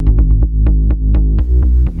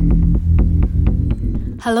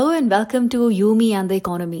Hello and welcome to You, Me and the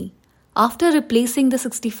Economy. After replacing the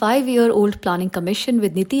 65-year-old Planning Commission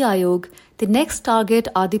with Niti Aayog, the next target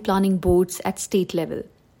are the planning boards at state level.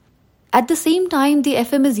 At the same time, the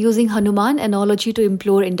FM is using Hanuman analogy to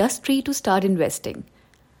implore industry to start investing.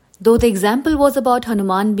 Though the example was about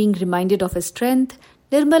Hanuman being reminded of his strength,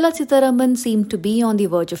 Nirmala Sitharaman seemed to be on the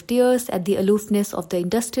verge of tears at the aloofness of the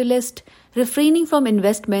industrialist, refraining from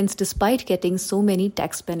investments despite getting so many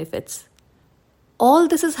tax benefits. All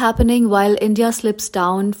this is happening while India slips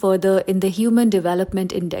down further in the Human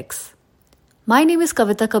Development Index. My name is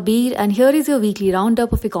Kavita Kabir and here is your weekly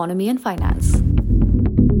roundup of economy and finance.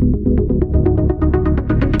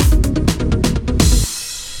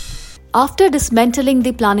 After dismantling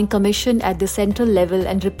the Planning Commission at the central level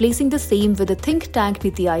and replacing the same with the think tank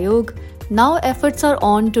Niti Aayog, now efforts are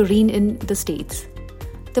on to rein in the states.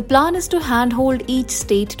 The plan is to handhold each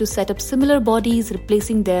state to set up similar bodies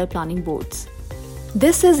replacing their planning boards.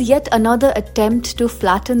 This is yet another attempt to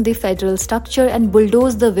flatten the federal structure and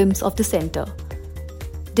bulldoze the whims of the centre.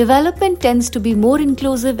 Development tends to be more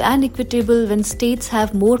inclusive and equitable when states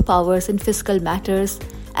have more powers in fiscal matters,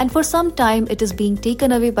 and for some time it is being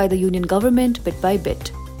taken away by the union government bit by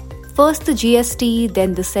bit. First the GST,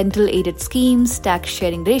 then the central aided schemes, tax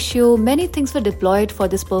sharing ratio, many things were deployed for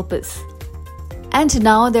this purpose. And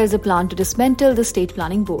now there is a plan to dismantle the state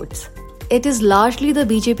planning boards. It is largely the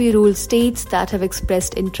BJP-ruled states that have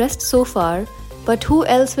expressed interest so far, but who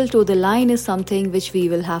else will toe the line is something which we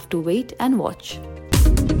will have to wait and watch.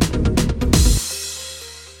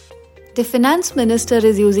 The finance minister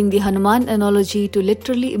is using the Hanuman analogy to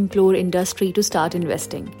literally implore industry to start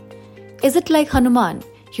investing. Is it like Hanuman?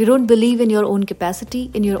 You don't believe in your own capacity,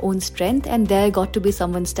 in your own strength, and there got to be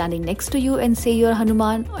someone standing next to you and say you're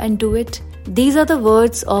Hanuman and do it? These are the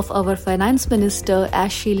words of our finance minister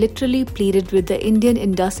as she literally pleaded with the Indian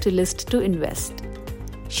industrialist to invest.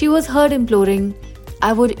 She was heard imploring,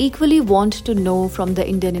 "I would equally want to know from the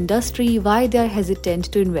Indian industry why they are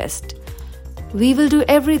hesitant to invest. We will do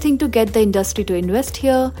everything to get the industry to invest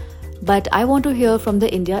here, but I want to hear from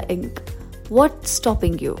the India Inc. What's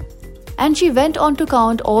stopping you?" And she went on to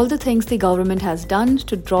count all the things the government has done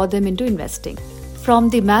to draw them into investing. From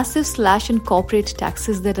the massive slash in corporate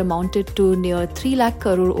taxes that amounted to near 3 lakh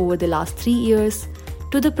crore over the last 3 years,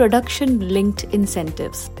 to the production-linked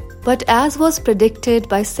incentives. But as was predicted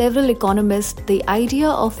by several economists, the idea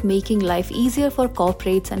of making life easier for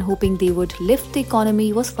corporates and hoping they would lift the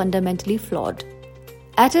economy was fundamentally flawed.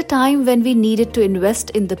 At a time when we needed to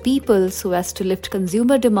invest in the people so as to lift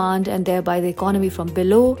consumer demand and thereby the economy from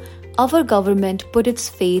below, our government put its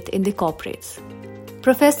faith in the corporates.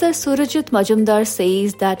 Professor Surajit Majumdar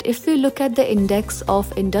says that if we look at the index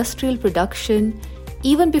of industrial production,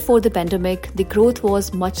 even before the pandemic, the growth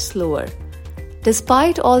was much slower.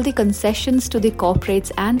 Despite all the concessions to the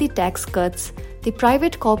corporates and the tax cuts, the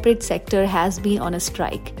private corporate sector has been on a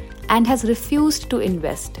strike and has refused to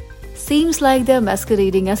invest. Seems like they're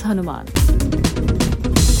masquerading as Hanuman.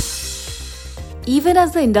 Even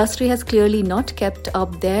as the industry has clearly not kept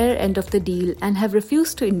up their end of the deal and have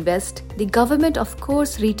refused to invest, the government of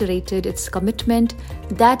course reiterated its commitment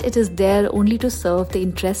that it is there only to serve the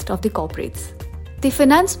interest of the corporates. The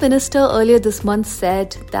finance minister earlier this month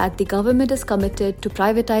said that the government is committed to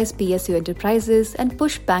privatize PSU enterprises and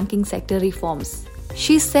push banking sector reforms.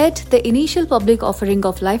 She said the initial public offering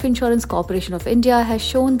of Life Insurance Corporation of India has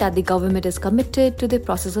shown that the government is committed to the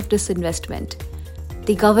process of disinvestment.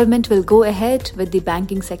 The government will go ahead with the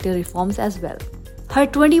banking sector reforms as well. Her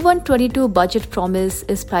 21-22 budget promise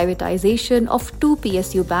is privatization of 2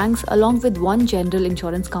 PSU banks along with 1 general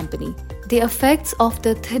insurance company. The effects of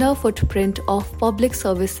the thinner footprint of public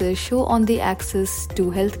services show on the access to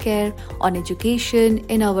healthcare, on education,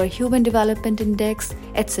 in our Human Development Index,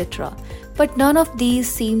 etc. But none of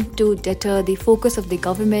these seem to deter the focus of the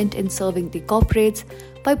government in serving the corporates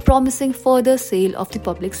by promising further sale of the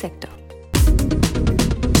public sector.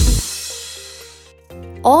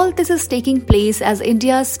 All this is taking place as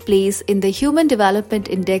India's place in the Human Development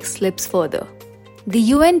Index slips further.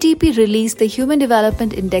 The UNDP released the Human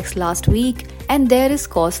Development Index last week and there is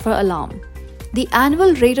cause for alarm. The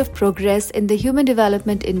annual rate of progress in the Human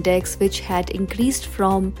Development Index, which had increased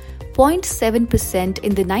from 0.7%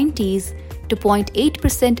 in the 90s to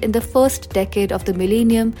 0.8% in the first decade of the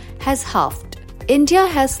millennium, has halved. India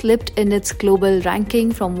has slipped in its global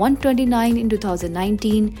ranking from 129 in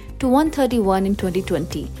 2019 to 131 in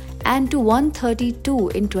 2020 and to 132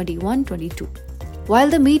 in 21-22. While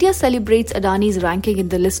the media celebrates Adani's ranking in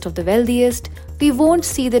the list of the wealthiest, we won't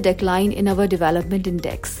see the decline in our development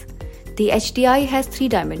index. The HDI has 3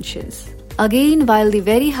 dimensions: Again, while the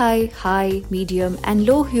very high, medium, and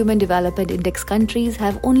low human development index countries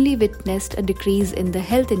have only witnessed a decrease in the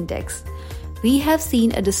health index, we have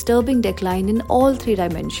seen a disturbing decline in all three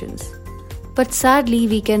dimensions. But sadly,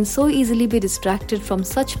 we can so easily be distracted from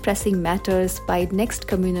such pressing matters by next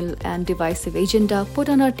communal and divisive agenda put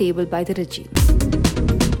on our table by the regime.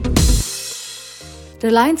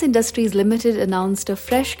 Reliance Industries Limited announced a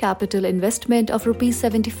fresh capital investment of Rs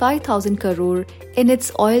 75,000 crore in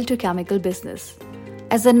its oil-to-chemical business.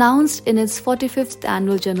 As announced in its 45th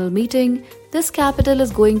annual general meeting, this capital is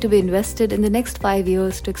going to be invested in the next 5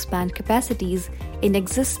 years to expand capacities in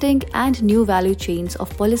existing and new value chains of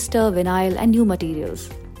polyester, vinyl, and new materials.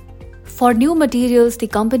 For new materials, the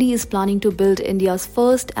company is planning to build India's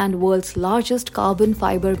first and world's largest carbon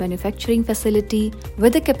fiber manufacturing facility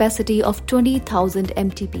with a capacity of 20,000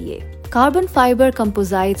 MTPA. Carbon fiber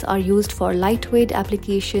composites are used for lightweight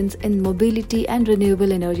applications in mobility and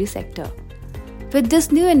renewable energy sector. With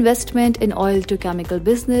this new investment in oil-to-chemical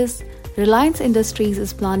business, Reliance Industries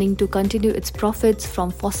is planning to continue its profits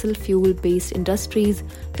from fossil fuel-based industries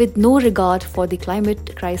with no regard for the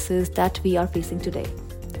climate crisis that we are facing today.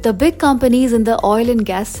 The big companies in the oil and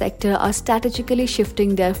gas sector are strategically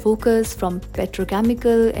shifting their focus from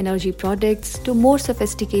petrochemical energy products to more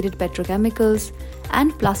sophisticated petrochemicals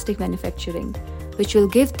and plastic manufacturing, which will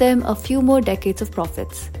give them a few more decades of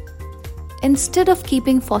profits. Instead of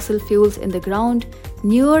keeping fossil fuels in the ground,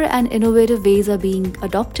 newer and innovative ways are being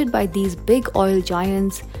adopted by these big oil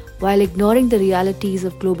giants while ignoring the realities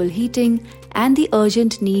of global heating and the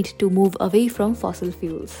urgent need to move away from fossil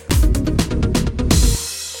fuels.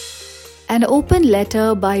 An open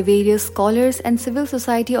letter by various scholars and civil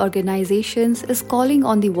society organizations is calling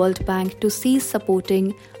on the World Bank to cease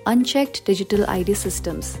supporting unchecked digital ID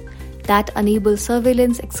systems that enable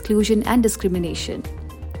surveillance, exclusion, and discrimination.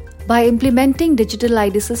 By implementing digital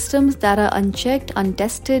ID systems that are unchecked,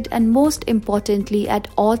 untested, and most importantly at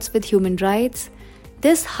odds with human rights,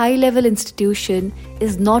 this high-level institution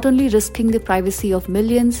is not only risking the privacy of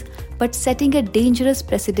millions, but setting a dangerous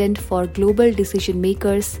precedent for global decision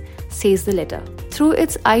makers, says the letter. Through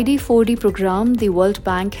its ID4D program, the World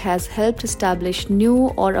Bank has helped establish new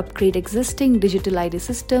or upgrade existing digital ID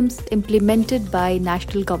systems implemented by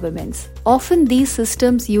national governments. Often these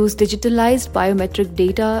systems use digitalized biometric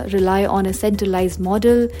data, rely on a centralized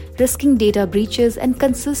model, risking data breaches, and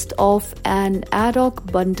consist of an ad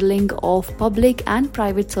hoc bundling of public and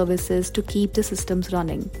private services to keep the systems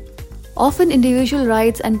running. Often individual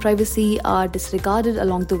rights and privacy are disregarded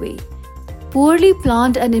along the way. Poorly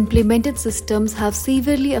planned and implemented systems have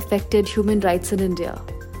severely affected human rights in India,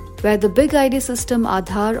 where the big ID system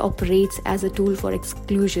Aadhaar operates as a tool for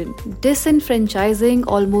exclusion, disenfranchising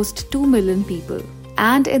almost 2 million people.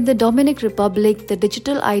 And in the Dominican Republic, the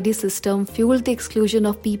digital ID system fueled the exclusion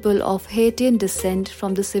of people of Haitian descent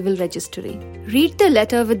from the civil registry. Read the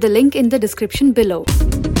letter with the link in the description below.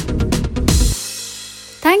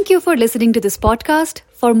 Thank you for listening to this podcast.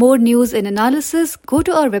 For more news and analysis, go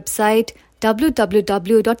to our website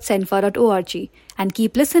www.senfa.org and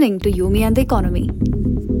keep listening to You, Me and the Economy.